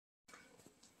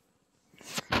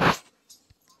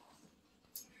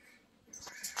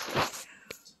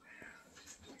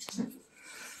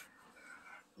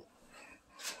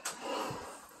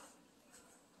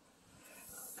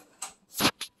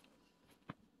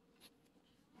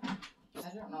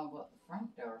don't know about the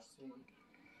front door, sweetie.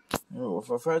 Oh,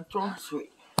 for front door,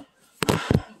 sweet.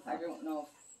 I don't know.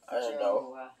 I don't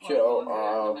know. Joe,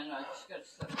 Joe, I just gotta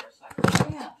sit for a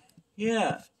second. Yeah.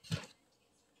 Yeah.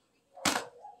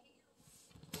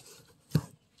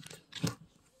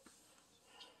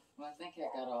 Well, I think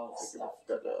I got all the stuff.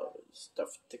 Got stuff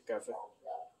together.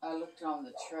 I looked on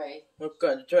the tray. Look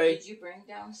on the tray. Did you bring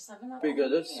down 7-Up?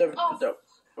 Because it's 7-Up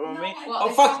for me. Well, Oh,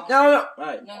 fuck! No!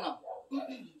 Right. No.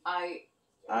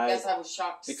 I guess I was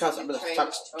shocked to because see I'm the gonna tray suck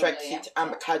was track totally seat. empty. I'm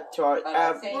a cat toy.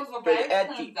 Very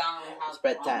empty. It's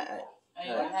bedtime.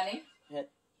 Anyway, honey?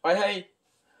 Why, hey?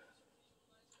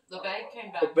 The bag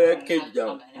came back. The bag came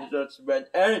down. That's been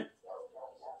and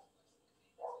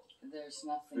There's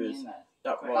nothing in it.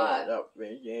 not one. But Not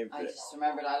me. I just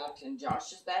remembered I looked in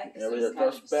Josh's bag Yeah, because he's but kind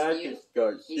those of bags askew. is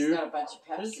good. He's got a bunch of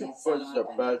This Pepsi is and for 7-Up the in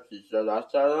it. Pepsi. So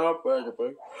that's up.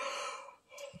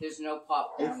 There's no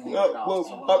popcorn It's here not at all, well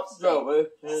so we'll up just though.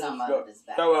 take some out of his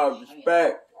bag. Go out of his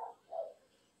bag.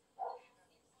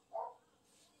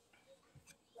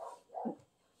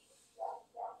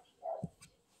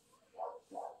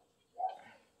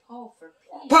 Oh,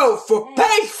 for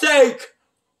Pete's sake!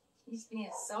 He's being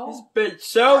so It's been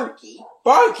so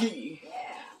barky.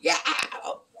 Yeah.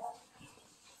 Yeah.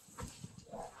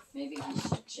 Maybe he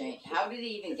should change. How did he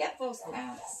even get those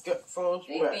pants? Good for his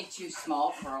They've back. been too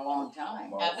small for a long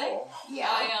time. Have they? Yeah.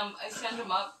 I sent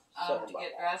him up to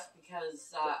get dressed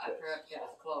because I forgot to get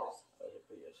his clothes.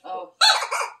 Oh,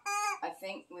 I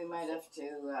think we might have to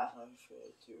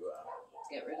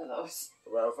get rid of those.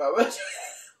 Well, if I was.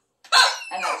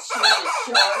 And that shirt is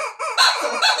short.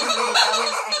 His little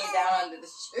belly's hanging down under the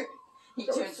shirt. He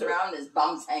turns around, his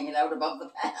bum's hanging out above the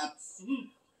pants.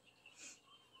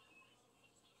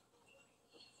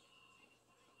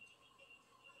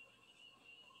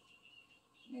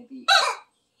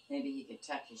 Maybe he could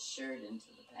tuck his shirt into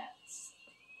the pants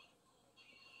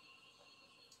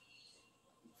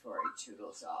before he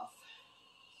toodles off.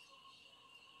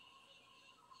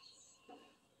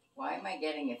 Why am I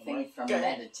getting a thing from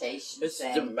meditation It's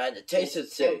saying the meditation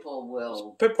thing. people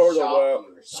will People shock you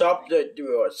or shop something? that do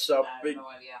or I have something. no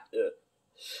idea.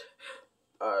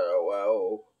 I don't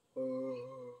know.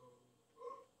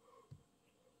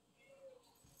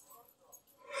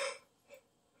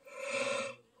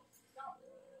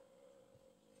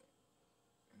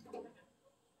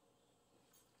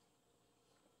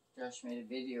 Josh made a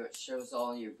video. It shows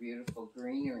all your beautiful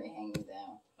greenery hanging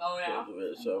down. Oh, yeah.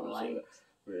 So Light.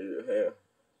 with hair.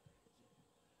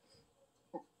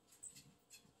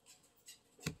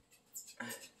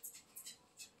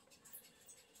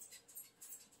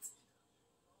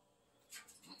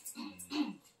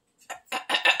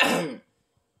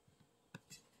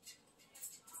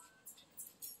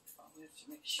 We have to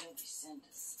make sure we send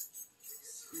us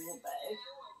school bag.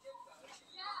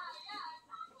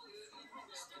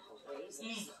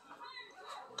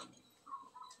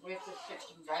 We have to stick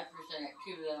some diapers in it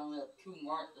too. Then only have 2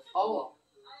 more at the Oh,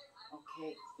 school.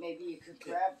 okay. Maybe you could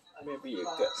grab a Maybe you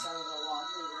box got out of the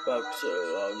laundry room. bucks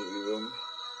around the room.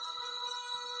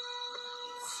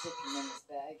 Stick them in his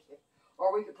bag here.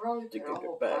 Or we could probably put Stick a in the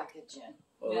whole bag. package in.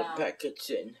 All Yeah. the packets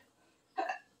in.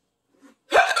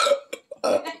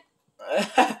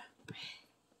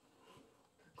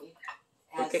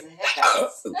 Has Okay. the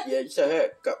hiccups. Yeah, it's a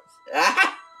haircut.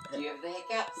 Do you have the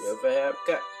hiccups? You have a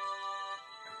haircut.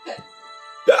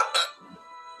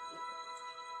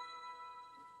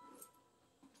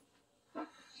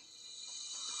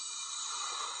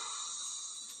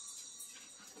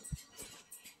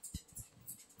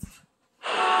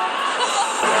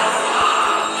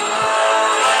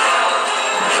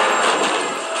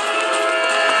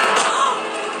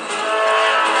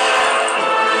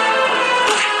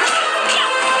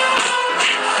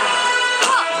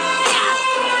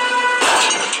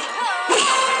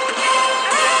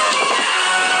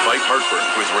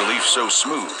 So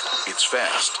smooth, it's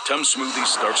fast. Tums Smoothie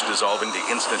starts dissolving the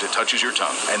instant it touches your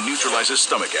tongue and neutralizes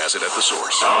stomach acid at the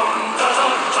source.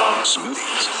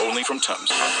 Smoothies, only from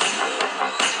Tums.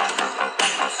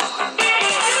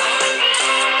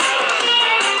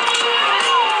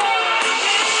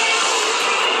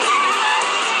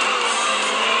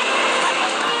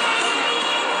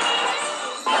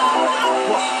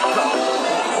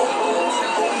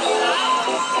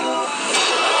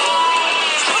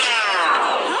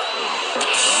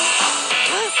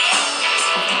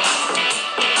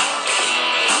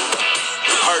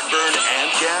 Heartburn and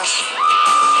gas?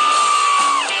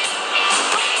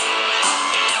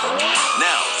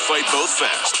 Now, fight both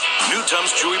fast. New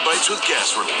Tums Chewy Bites with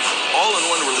gas relief.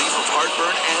 All-in-one relief of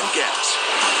heartburn and gas.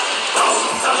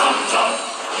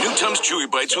 New Tums Chewy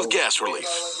Bites with gas relief.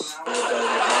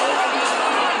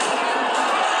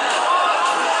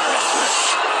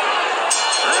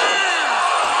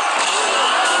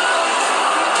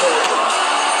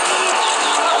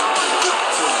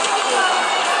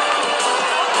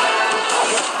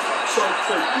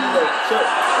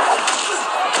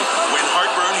 When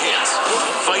heartburn hits,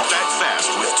 fight back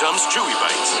fast with Tums Chewy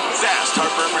Bites. Fast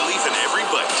heartburn relief in every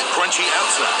bite. Crunchy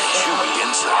outside, chewy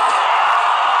inside.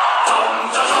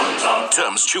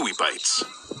 Tums Chewy Bites.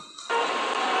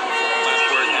 Last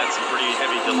word had some pretty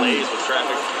heavy delays with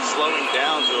traffic slowing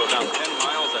down to about 10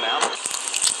 miles an hour.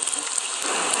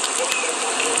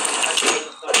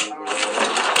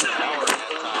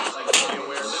 Be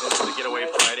aware that this is the Getaway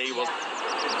Friday. Today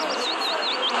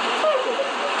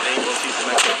we'll see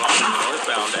some extra volume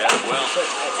northbound as well.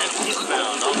 And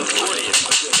eastbound on the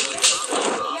 40th.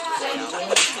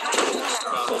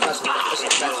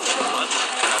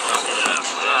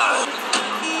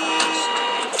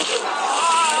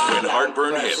 When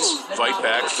heartburn hits, fight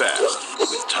back fast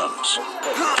with Tums.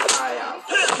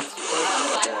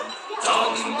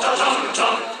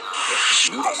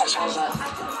 Smoothies.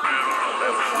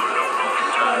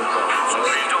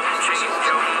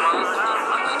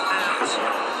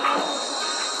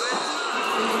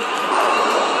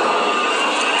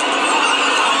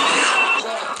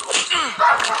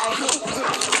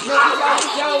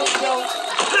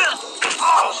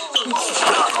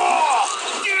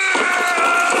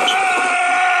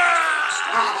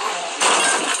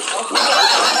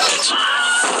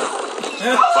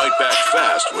 Fight back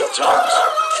fast with Tums.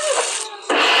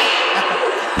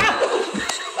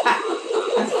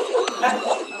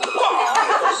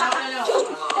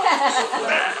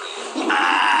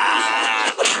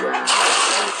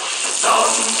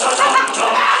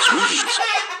 Smoothies.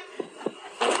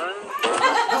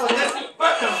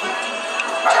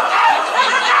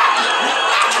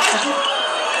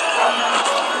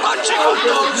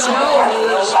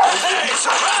 Hey,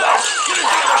 surprise! You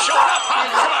didn't think I was showing up, huh?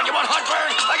 Come on, you want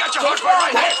heartburn? I got your heartburn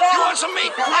right here. You want some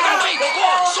meat? I got meat.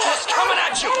 Whoa, sauce coming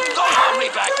at you. Don't hold me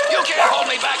back. You can't hold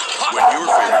me back. When your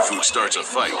favorite food starts a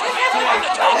fight,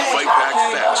 fight back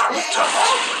fast with Tums.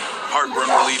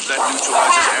 Heartburn relief that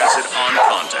neutralizes acid on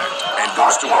contact and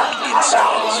goes to work in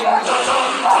seconds.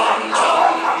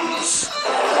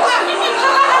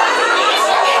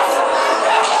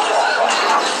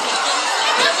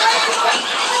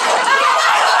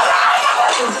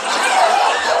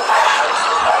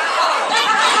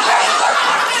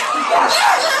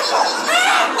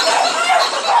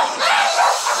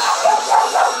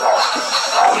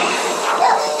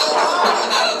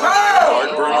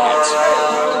 Heartburn hits.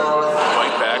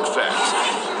 Fight back fast.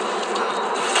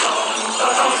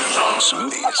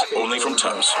 Smoothies, only from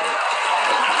Tums.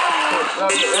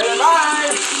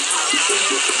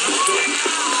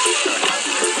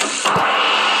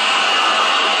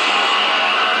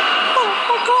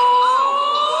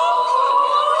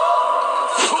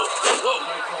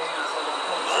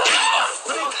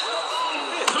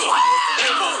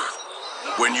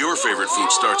 When your favorite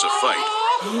food starts a fight,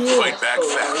 fight back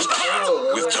fast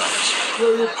with Tums.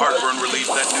 Heartburn relief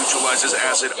that neutralizes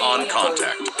acid on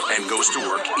contact and goes to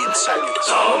work in seconds.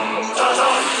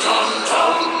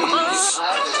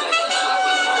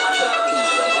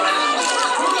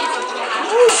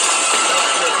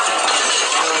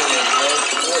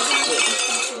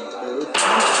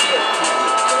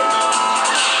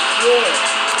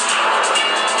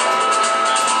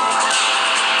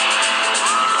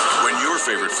 When your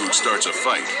favorite food starts a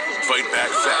fight, fight back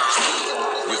fast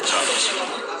with Tums.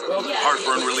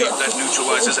 Heartburn relief that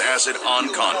neutralizes acid on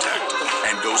contact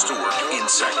and goes to work in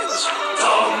seconds.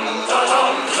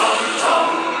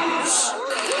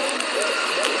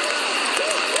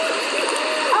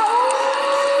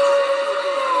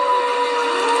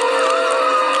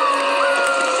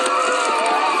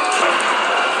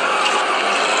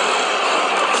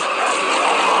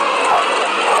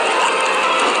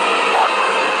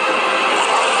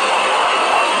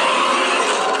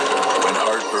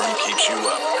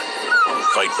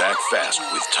 Fight back fast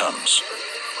with Tums.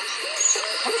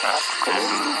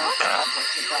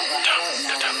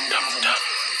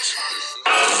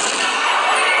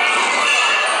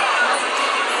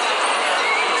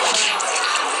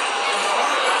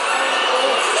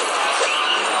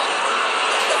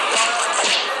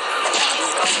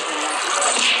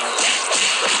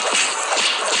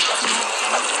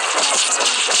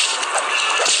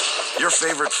 Your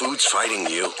favorite food's fighting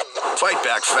you? Fight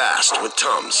back fast with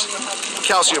Tums.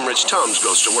 Calcium-rich Tums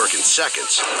goes to work in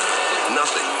seconds.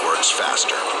 Nothing works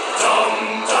faster.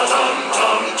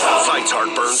 Fights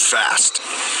heartburn fast.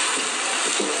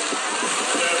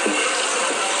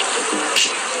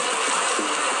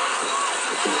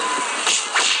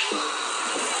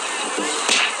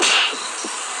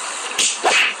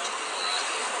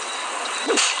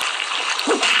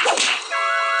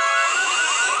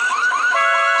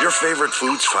 favorite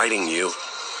foods fighting you?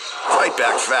 Fight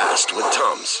back fast with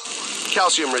Tums.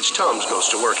 Calcium-rich Tums goes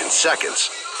to work in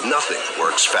seconds. Nothing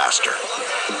works faster.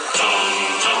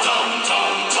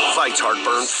 Fights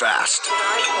heartburn fast.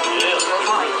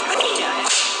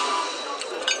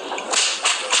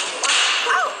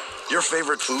 Your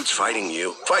favorite foods fighting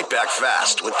you? Fight back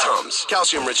fast with Tums.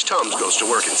 Calcium-rich Tums goes to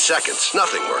work in seconds.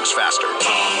 Nothing works faster.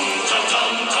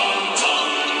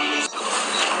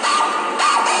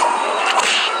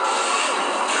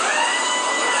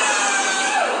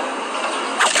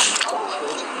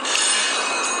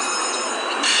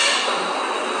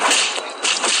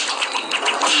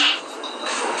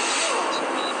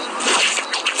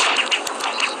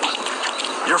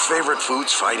 Your favorite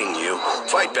foods fighting you?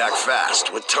 Fight back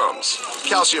fast with Tums.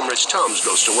 Calcium-rich Tums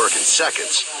goes to work in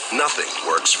seconds. Nothing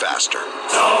works faster.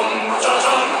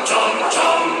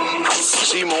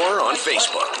 See more on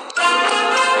Facebook.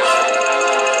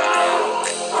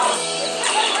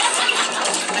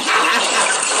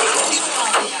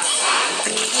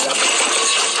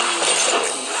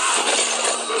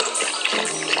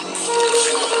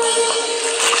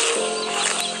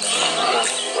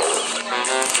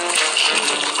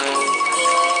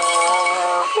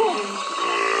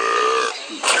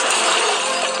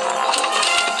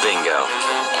 Bingo.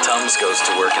 Tums goes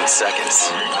to work in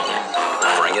seconds.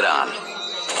 Bring it on.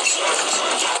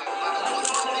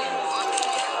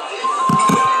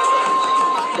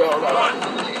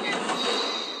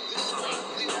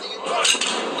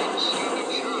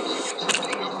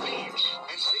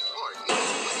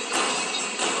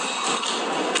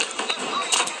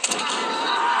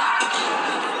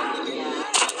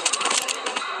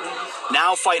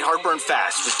 Now fight heartburn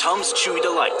fast with Tums Chewy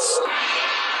Delights.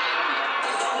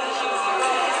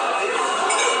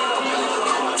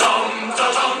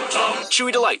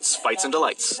 Chewy Delights, fights and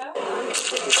delights.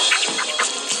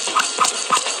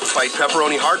 Fight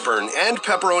pepperoni heartburn and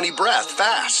pepperoni breath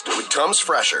fast with Tums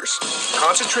Freshers.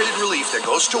 Concentrated relief that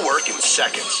goes to work in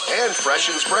seconds and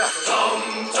freshens breath.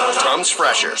 Tums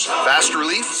Freshers. Fast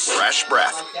relief, fresh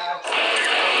breath.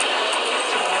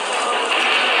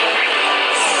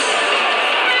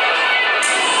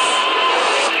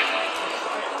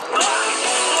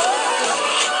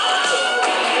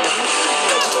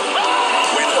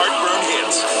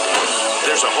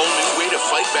 There's a whole new way to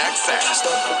fight back fast.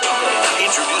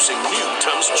 Introducing new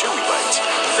Tums Chewy Bites.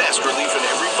 Fast relief in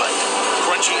every bite.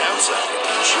 Crunchy outside,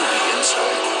 chewy inside.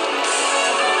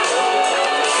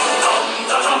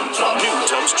 New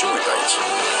Tums Chewy Bites.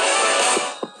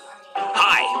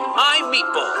 Hi, I'm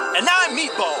Meatball. And I'm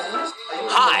Meatball.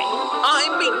 Hi,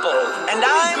 I'm Meatball. And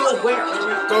I'm...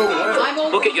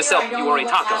 Look at yourself, you are a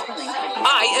taco.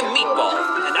 I am Meatball.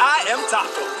 And I am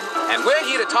Taco. And we're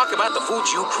here to talk about the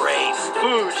foods you crave.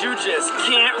 Food you just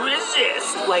can't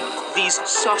resist. Like these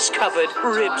sauce-covered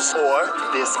ribs. Or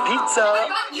this pizza.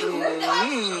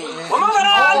 We're moving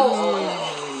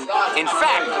on! In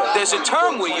fact, there's a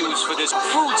term we use for this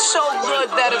food so good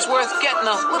that it's worth getting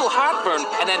a little heartburn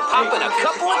and then popping a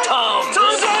couple of Tums.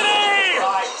 Tums ready!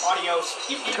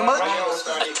 Too much?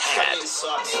 A tad.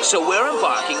 So we're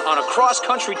embarking on a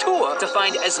cross-country tour to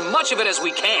find as much of it as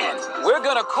we can. We're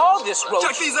gonna call this road...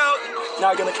 Check these out.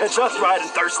 Now gonna catch us riding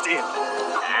thirsty.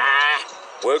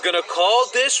 We're gonna call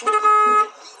this...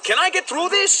 Can I get through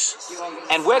this?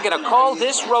 And we're gonna call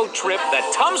this road trip the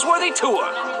Tumsworthy Tour.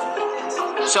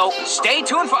 So stay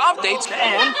tuned for updates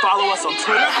And follow us on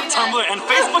Twitter, Tumblr, and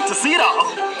Facebook to see it all.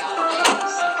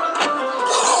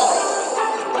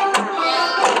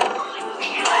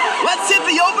 Let's hit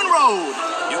the open road.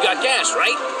 You got gas,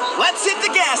 right? Let's hit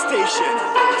the gas station.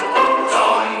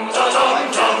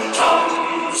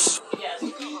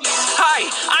 Hi,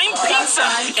 I'm Pizza,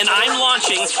 and I'm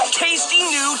launching tasty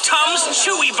new Tums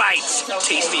Chewy Bites.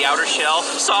 Tasty outer shell,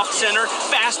 soft center,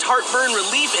 fast heartburn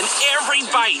relief in every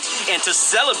bite. And to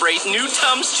celebrate new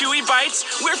Tums Chewy Bites,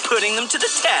 we're putting them to the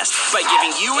test by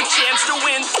giving you a chance to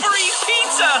win free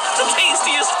pizza, the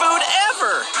tastiest food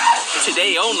ever.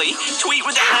 Today only, tweet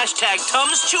with the hashtag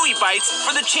Tums Chewy Bites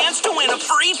for the chance to win a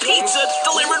free pizza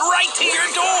delivered right to your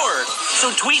door.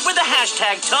 So tweet with the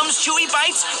hashtag Tums Chewy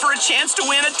Bites for a chance to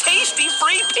win a tasty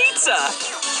free pizza.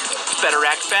 Better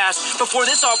act fast before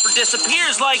this offer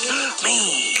disappears like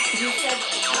me. You said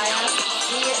I have to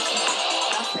see it.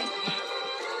 Nothing.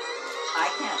 I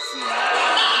can't see it.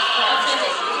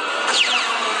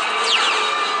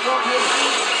 Well, maybe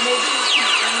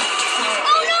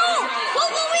Oh no! What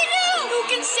will we do? Who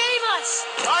can save us?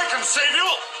 I can save you.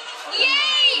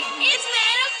 Yay! It's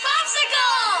Man of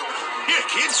Popsicle! Here,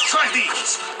 kids, try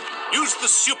these. Use the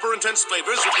super intense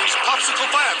flavors of these popsicle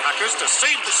firecrackers to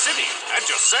save the city and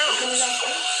yourselves.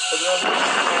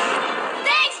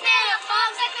 Thanks, Man of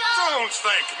Don't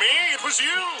thank me, it was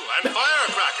you and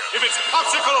Firecracker. If it's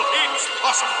popsicle, it's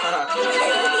possible.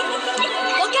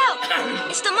 Look out!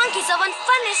 It's the monkeys of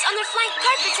unfunness on their flying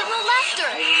carpets of no laughter.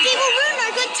 They will ruin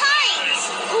our good times.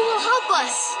 Who will help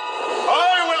us?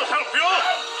 I will help you.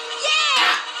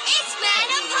 Yeah! It's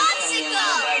Man of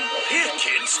Popsicle! Here,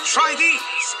 kids, try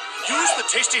these. Use the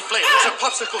tasty flavors of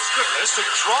popsicle scribblers to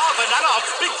draw a banana of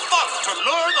big fun to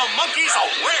lure the monkeys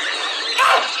away.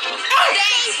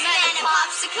 Thanks, Man of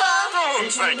Popsicle!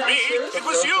 Don't thank me. It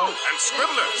was you and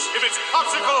scribblers. If it's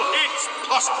popsicle, it's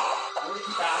possible.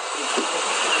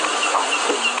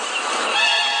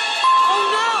 Oh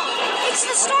no! It's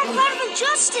the storm cloud of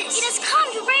injustice! It has come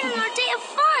to rain on our day of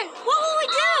fun! What will we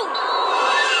do?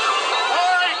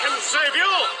 I can save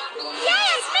you.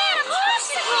 Yes, Man of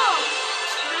Popsicle!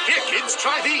 Here, kids,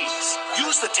 try these.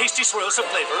 Use the tasty swirls of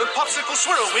flavor and popsicle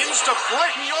swirl winds to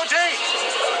brighten your day.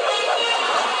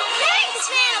 Thanks,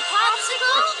 Man of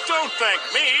Popsicle! Don't thank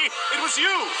me. It was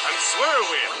you and swirl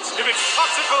winds. If it's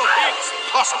popsicle, it's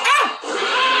possible.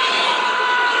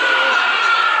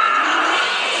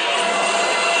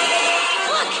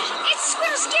 Look! It's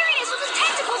Squirrel scaring us with his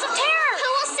tentacles of terror! Who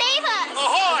will save us?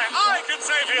 Ahoy! I can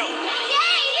save you.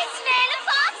 Yay! It's Man of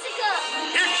Popsicle!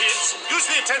 Here, kids, use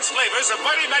the intense flavors of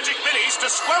Mighty Magic Minis to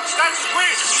squelch that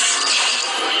squid.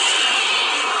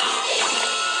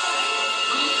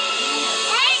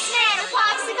 Thanks, Man of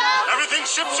Popsicle! Everything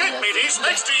ship-shape, mateys,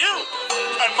 thanks to you.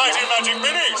 And Mighty Magic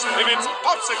Minis. If it's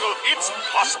popsicle, it's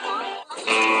possible.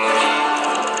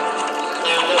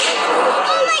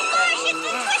 Oh my gosh, it's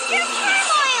the Twister of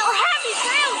Turmoil! Our happy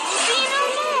family will be no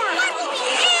more! What will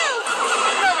we do?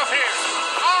 Never fear.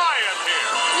 I am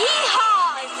here.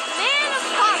 Yeehaw! It's Man of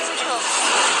Popsicle!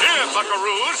 Here,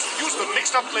 buckaroos, use the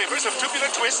mixed-up flavors of tubular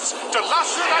twists to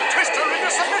lasso that twister into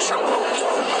submission.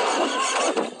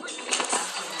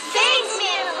 Thanks,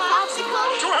 Man of Popsicle!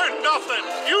 To earn nothing.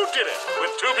 You did it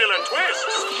with tubular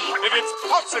twists. If it's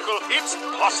popsicle, it's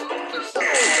possible.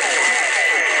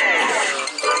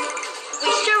 We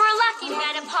sure were lucky,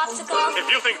 Man of Popsicle! If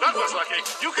you think that was lucky,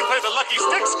 you can play the Lucky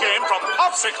Sticks game from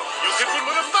Popsicle. You can win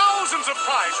one of thousands of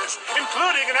prizes,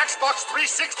 including an Xbox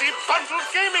 360 bundled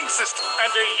gaming system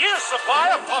and a year's supply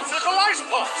of Popsicle Ice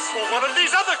Pops, or one of these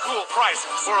other cool prizes.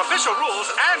 For official rules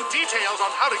and details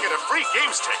on how to get a free game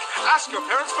stick, ask your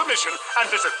parents' permission and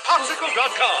visit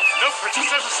popsicle.com. No purchase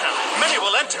necessary. Many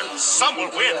will enter, some will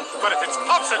win, but if it's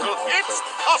Popsicle, it's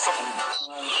possible.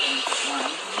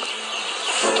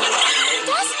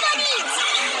 Dust bunnies!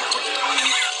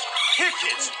 Here,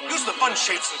 kids, use the fun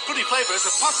shapes and fruity flavors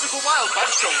of Popsicle Wild Bunch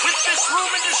to whip this room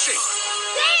into shape.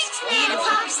 Thanks, Man of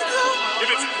Popsicle! If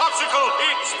it's popsicle,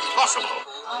 it's possible.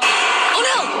 Oh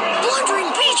no! Blundering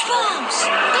beach bombs!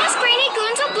 Those brainy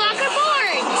goons will block our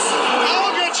boards!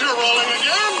 I'll get you rolling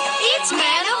again. It's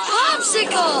Man of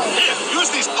Popsicle! Here, use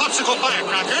these popsicle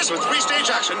firecrackers with 3-stage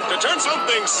action to turn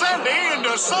something sandy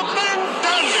into something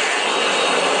dandy.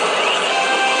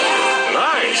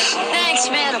 Nice. Thanks,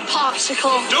 Man of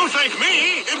Popsicle! Don't thank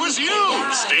me. It was you,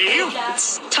 Steve.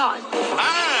 It's Todd.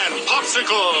 And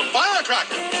popsicle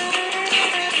firecracker.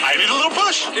 I need a little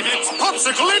push. If it's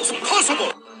popsicle, it's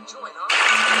possible.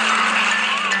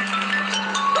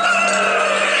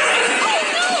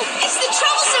 It's the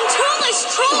troublesome toothless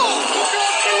troll!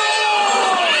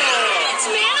 It's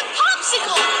Man of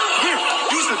Popsicle! Here,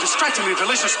 use the distractingly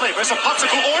delicious flavors of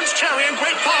popsicle orange, cherry, and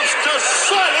grape pops to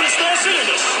silence their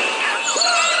silliness.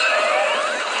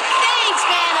 Thanks,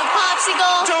 Man of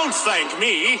Popsicle! Don't thank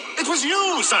me. It was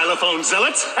you, xylophone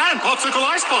zealots, and popsicle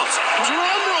ice pops. Drum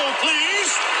roll,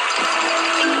 please.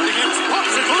 If it's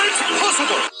popsicle, it's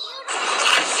possible.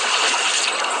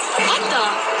 What the?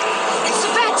 It's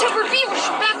the bad-tempered beaver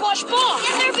from Backwash Ball!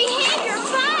 And their behavior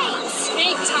bites!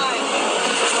 Big time!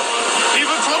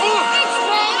 Fever trouble? It's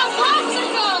Man of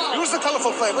Popsicle! Use the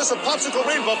colorful flavors of popsicle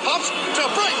rainbow pops to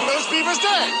brighten those beavers'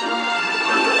 day.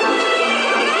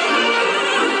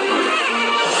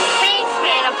 Thanks,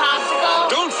 Man of Popsicle!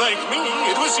 Don't thank me.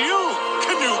 It was you,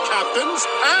 canoe captains,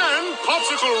 and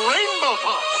popsicle rainbow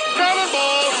pops.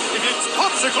 Cannonball! If it's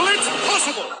popsicle, it's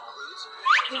possible.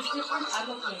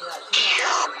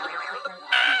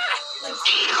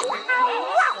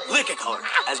 Lick a color.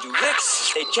 As you lick,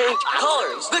 they change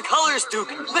colors. The colors, Duke.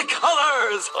 The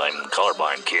colors. I'm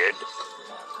colorblind, kid.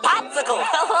 Popsicle.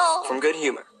 Hello. From Good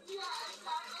Humor.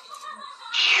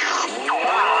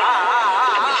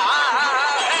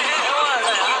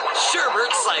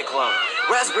 Sherbet Cyclone.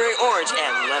 Raspberry orange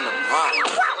and lemon lime.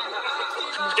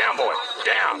 Down, boy.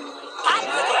 Down.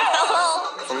 Popsicle. Hello.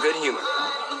 From Good Humor.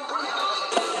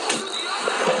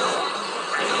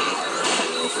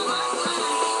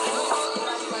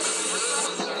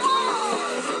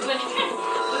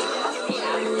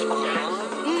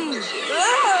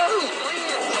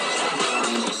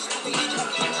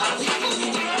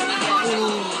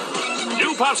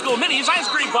 Popsicle Minis ice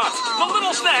cream pops. The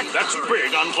little snack that's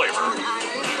big on flavor.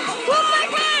 One more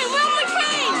time! One more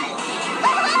time!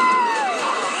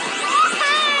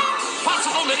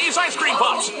 Popsicle Minis ice cream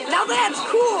pops. Now that's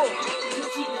cool!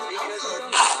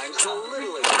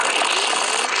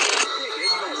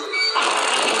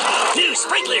 New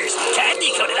sprinklers,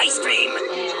 candy-coated ice cream.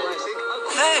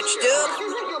 Thanks,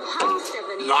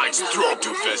 dude. Nice throw,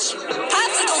 doofus.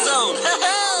 Popsicle Zone!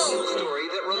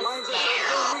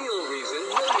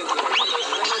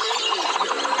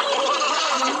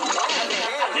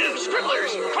 New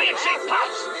sprinklers, plant-shaped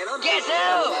pops. Guess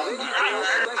who?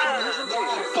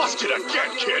 Busted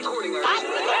again, kid.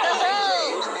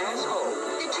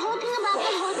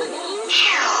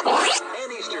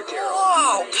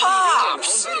 Whoa,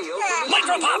 Pops!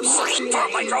 Micro Pops for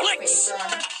Micro Licks.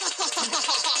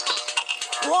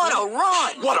 What a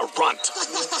run! What a runt.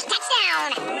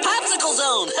 Touchdown! Popsicle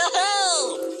Zone!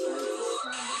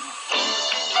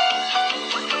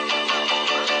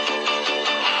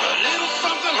 A little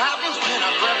something happens when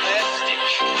I grab that stick.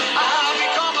 I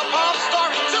become a pop star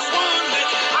in just one lick.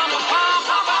 I'm a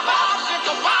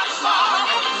popsicle pop star.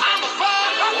 I'm a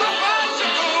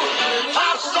popsicle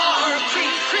pop star.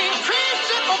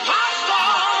 Creamsicle pop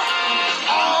star.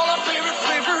 All our favorite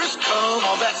flavors come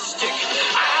on that stick.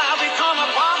 I become a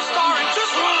pop star in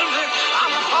just one lick.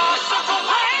 I'm a popsicle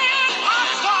pop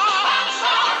star.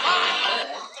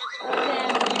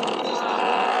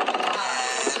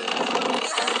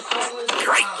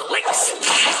 Great licks.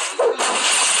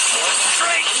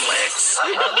 Great licks.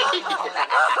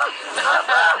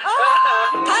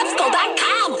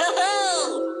 Popsicle.com!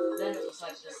 Then it was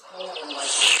like this whole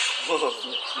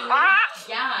like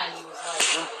yeah, and he was like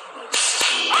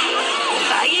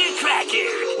Firecracker.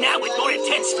 Now with more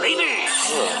intense flavors.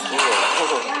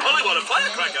 Only want a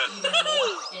firecracker.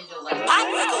 into like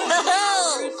Popsicle!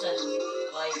 and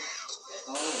like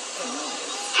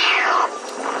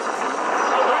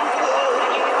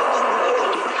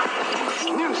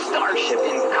New starship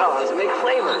in cosmic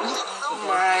flavors.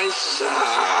 My son.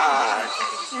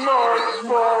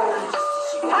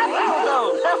 Popsicle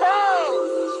Zone!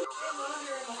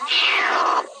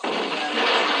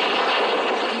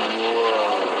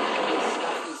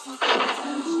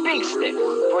 Big stick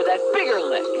for that bigger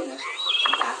lick.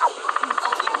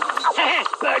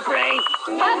 Bird brain!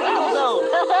 Popsicle Zone!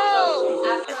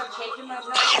 after I've taken my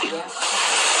breath,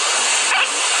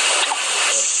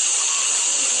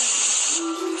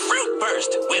 Fruit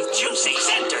burst with juicy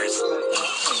centers.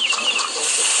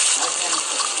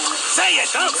 Say it,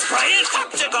 don't spray it.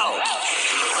 Popsicle.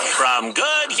 From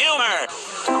Good Humor.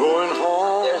 Going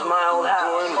home. There's my old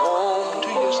house. Going home to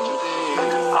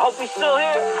yesterday. I hope he's still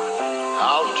here.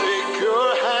 I'll take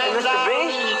your hand. Mr. B?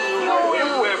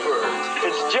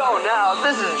 It's Joe now.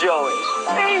 This is Joey.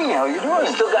 Hey, how you doing?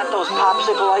 Still got those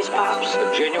popsicle ice pops?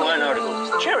 A genuine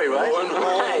article. Cherry, right? Going home.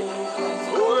 Right.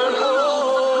 Going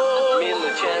home. Me and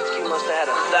Luchansky must have had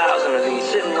 1,000 of these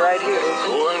sitting right here.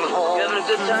 Going home. You having a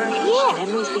good time? Yeah,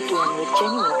 memories begin with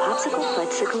genuine popsicle,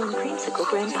 fudgesicle, and creamsicle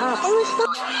brand pops.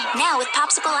 Now with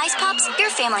Popsicle Ice Pops, your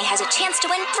family has a chance to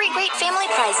win 3 great family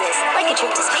prizes, like a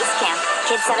trip to space camp.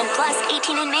 Kids 7 plus,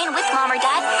 18 in Maine with mom or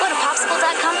dad. Go to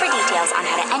popsicle.com for details on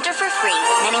how to enter for free.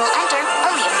 Many will enter,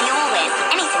 only a few will win.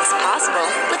 Anything's possible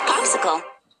with Popsicle.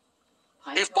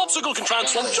 If Popsicle can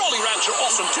transform Jolly Rancher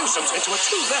Awesome Twosomes into a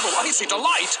 2-level icy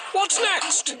delight, what's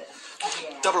next?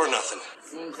 Double or nothing.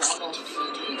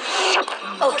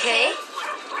 Okay,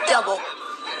 double.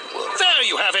 There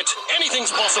you have it.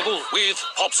 Anything's possible with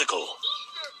Popsicle.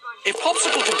 If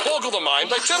Popsicle can boggle the mind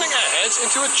by turning our heads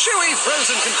into a chewy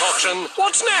frozen concoction,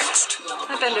 what's next?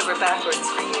 I bend over backwards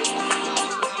for you.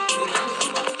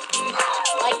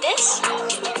 Like this? There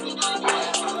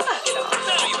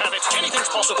you have it. Anything's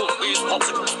possible with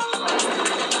Popsicle.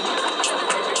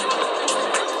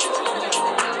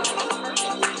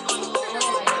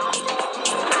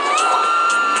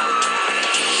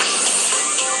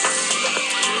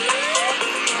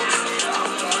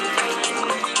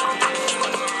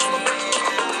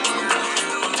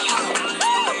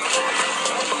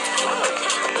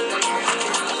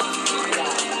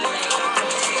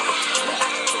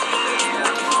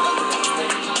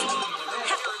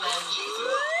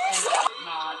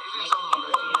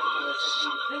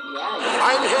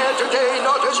 I'm here today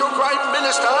not as your Prime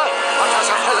Minister, but as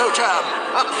a fellow germ.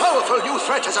 A powerful new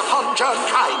threat is upon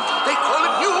germkind. They call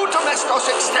it New Domestos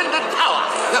Extended Power.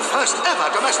 The first ever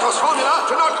Domestos formula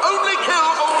to not only kill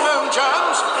all known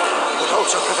germs, but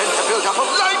also prevent the build-up of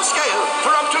large-scale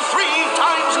for up to 3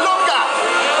 times longer.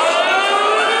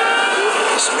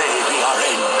 This may be our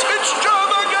end. It's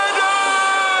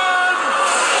Germageddon!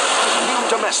 New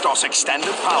Domestos. Domestos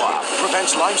Extended Power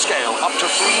prevents limescale up to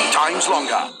 3 times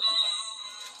longer.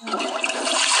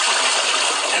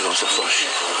 There goes the flush.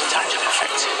 Time to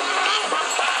perfect.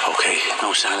 Okay,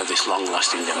 no sign of this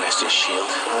long-lasting Domestos shield.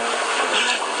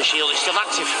 The shield is still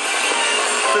active.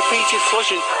 Repeated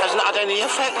flushing hasn't had any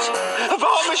effect.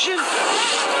 Abort mission!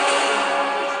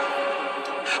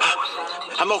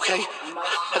 I'm okay.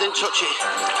 I didn't touch it.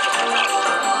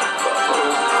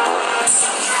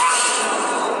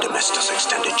 Domestos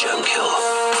Extended Germ Kill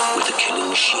with the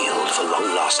killing shield for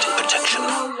long-lasting protection.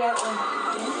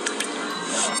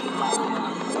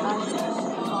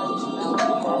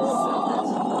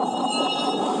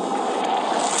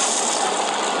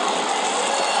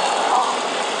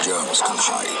 Germs can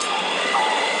hide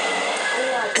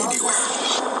anywhere.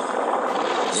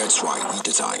 That's why we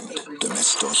designed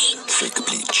Domestos Thick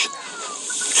Bleach.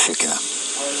 Thicker,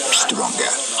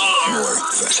 stronger, more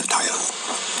versatile.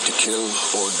 To kill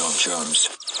all known germs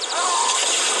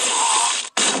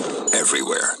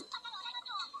everywhere.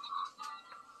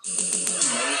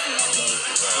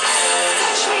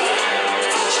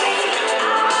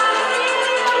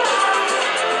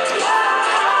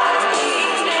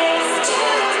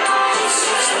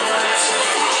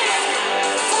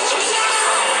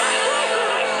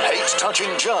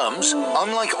 Touching germs?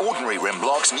 Unlike ordinary rim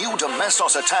blocks, new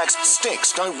Domestos Attacks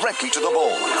sticks directly to the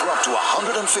ball for up to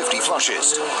 150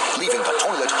 flushes, leaving the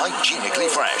toilet hygienically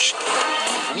fresh.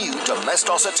 New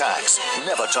Domestos Attacks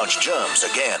never touch germs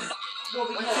again.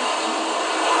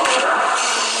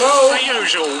 The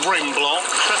usual rim block.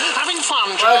 Having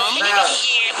fun, John? Yeah,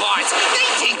 but they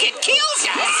think it kills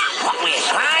us, but we're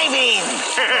thriving.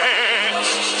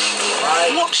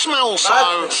 What smells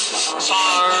so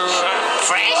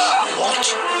fresh? What?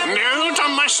 New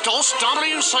Domestos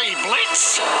WC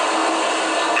Blitz?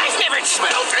 I've never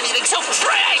smelled anything so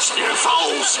fresh. You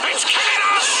fools! It's killing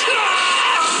us!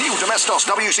 New Domestos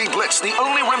WC Blitz, the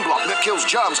only rim block that kills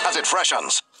germs as it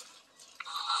freshens.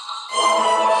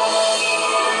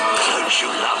 Don't you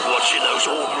love watching those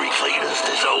ordinary cleaners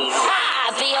dissolve?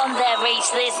 Beyond their reach,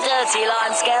 this dirty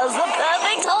limescale's the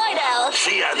perfect hideout.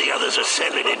 See how the others are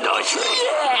settling in nicely?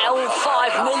 Yeah, all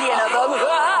 5 million of them.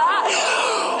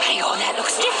 Hang on, that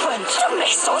looks different.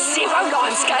 Domestos Zero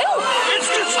Limescale. It's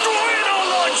destroying our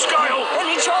limescale.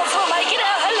 Any chance for making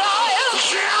it alive?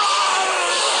 Zero!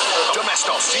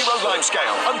 Domestos Zero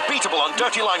Limescale, unbeatable on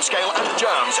dirty limescale and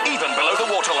germs, even below the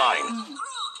waterline.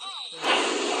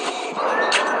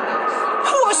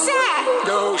 What's that?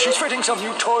 No, she's fitting some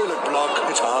new toilet block.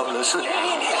 It's harmless. It's the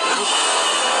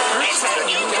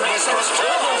new Domestos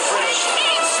Turbo Fresh.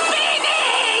 It's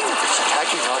spinning! It's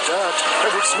attacking our dirt,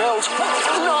 and it smells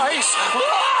nice.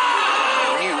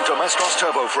 New Domestos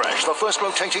Turbo Fresh, the first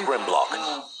rotating rim block.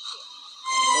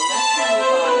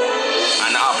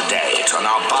 An update on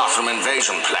our bathroom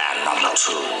invasion plan number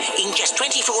 2. In just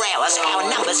 24 hours, our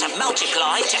numbers have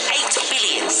multiplied to 8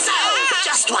 billion. So,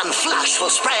 just one flush will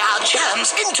spray our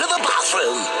germs into the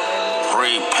bathroom.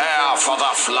 Prepare for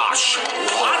the flush.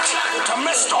 What?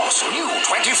 Domestos new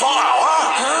 24-hour?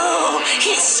 Oh,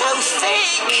 he's so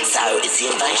thick. So, is the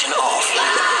invasion off?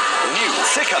 New,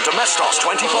 thicker Domestos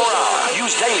 24-hour.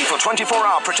 Used daily for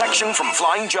 24-hour protection from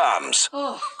flying germs.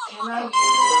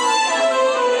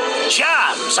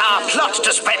 Germs are plot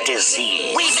to spread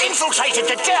disease. We've infiltrated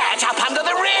the dirt up under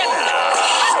the rim.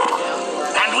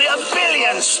 And we are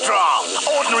billions strong.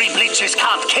 Ordinary bleachers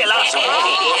can't kill us.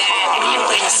 You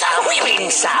win some, we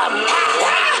win some.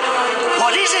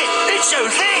 What is it? It's so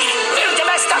thick. New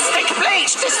Domestos Thick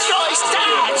Bleach destroys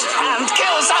dirt and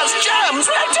kills us germs.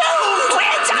 We're doomed.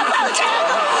 We're double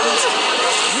doomed.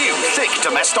 New, thick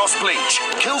Domestos Bleach.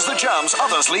 Kills the germs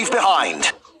others leave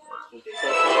behind.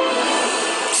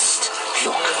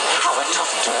 Look, how a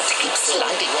tough dirt keeps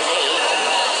sliding away.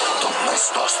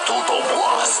 Domestos Turbo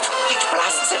Blast. It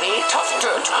blasts away tough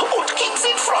dirt and keeps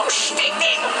it from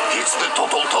stinging. It's the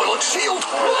Total Toilet Shield.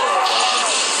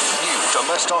 New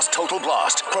Domestos Total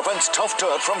Blast prevents tough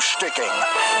dirt from sticking.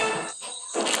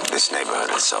 This neighborhood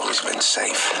has always been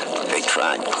safe. They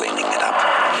tried cleaning it up,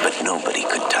 but nobody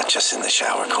could touch us in the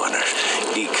shower corner.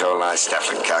 E. coli,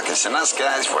 Staphylococcus, and us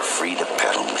guys were free to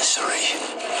peddle misery.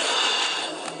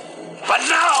 But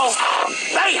now,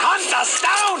 they hunt us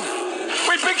down!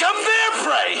 We've become their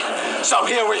prey! So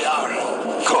here we are.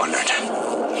 Cornered.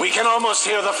 We can almost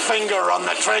hear the finger on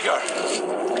the trigger.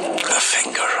 The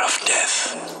finger of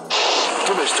death.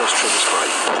 Domestos trigger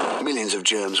spray. Millions of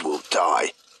germs will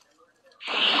die.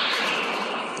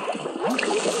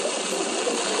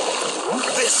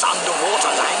 This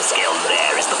underwater limescale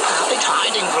lair is the perfect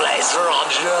hiding place for our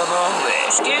germ army.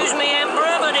 Excuse me,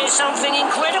 Emperor, but it's something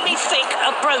incredibly thick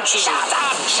approaching. Shut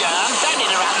up, Germ. Don't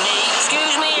interrupt me.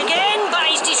 Excuse me again, but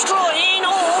he's destroying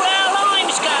all our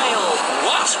limescale.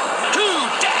 What? Who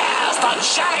dares to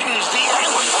challenge the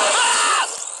elements?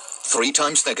 3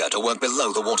 times thicker to work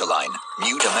below the waterline.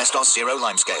 New Domestos Zero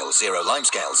Limescale. Zero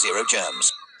limescale, zero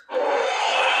germs.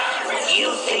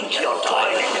 You think your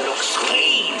toilet looks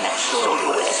clean, so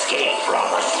you escape from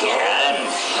us, Germ.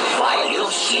 While you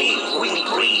sleep, we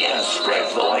breed and spread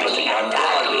vomiting and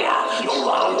diarrhea. You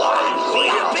are one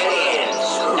with billions.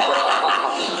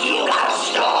 You gotta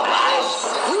stop us.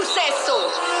 Who says so?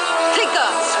 Thicker,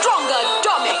 stronger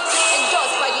Domix.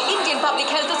 Endorsed by the Indian Public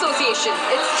Health Association.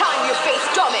 It's time you face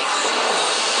Domix.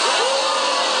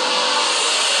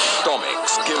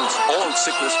 Domix kills all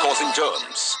sickness-causing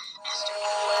germs.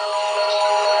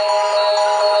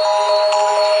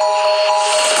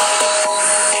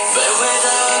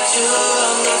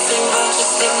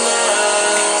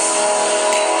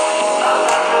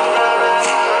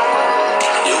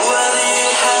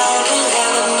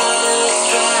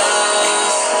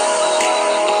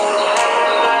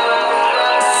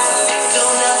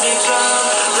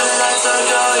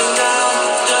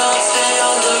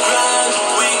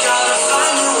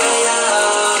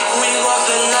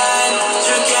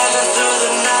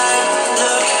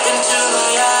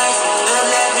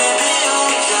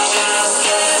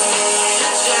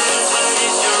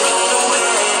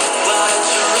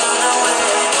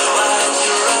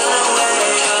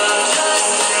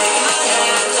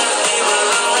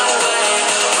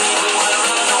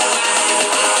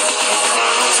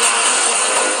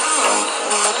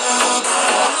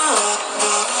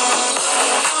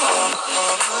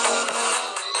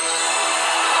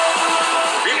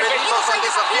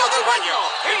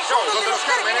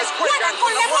 Juegan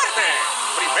con la muerte.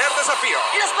 Primer desafío.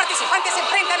 Los participantes se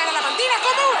enfrentan a la lavandina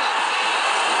común.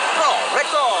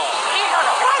 Correcto. ¡Y lo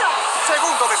lograron!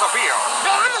 Segundo desafío.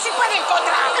 Veamos si pueden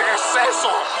contra. ¿Qué es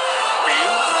eso? ¿Pin?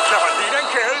 ¿Lavandina en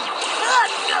gel? ¡Oh,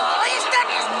 no! ¡Están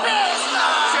espesos!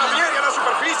 ¡Se adhiere a la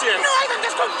superficie! ¡No hay donde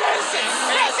esconderse!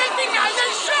 ¡Es el final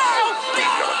del show!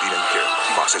 Lavandina en gel.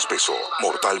 Más espeso.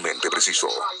 Mortalmente preciso.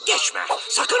 Geçme.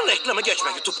 Sakın reklamı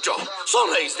geçme YouTube'cu.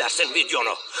 Sonra izlersin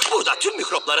videonu. Burada tüm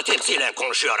mikropları temsilen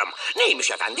konuşuyorum.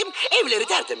 Neymiş efendim? Evleri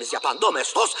tertemiz yapan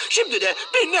Domestos şimdi de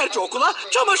binlerce okula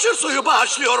çamaşır suyu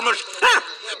bağışlıyormuş. Heh.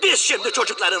 Biz şimdi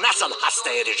çocukları nasıl hasta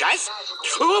edeceğiz?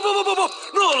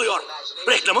 Ne oluyor?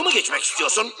 Reklamı mı geçmek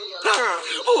istiyorsun? Ha,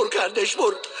 vur kardeş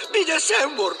vur. Bir de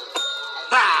sen vur.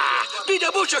 Ha, bir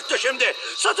de bu çıktı şimdi.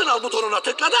 Satın al butonuna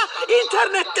tıkla da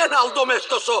internetten al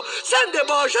Domestos'u. Sen de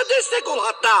bağışa destek ol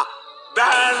hatta.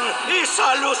 Ben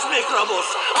Isalus Mikrobus.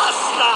 Asla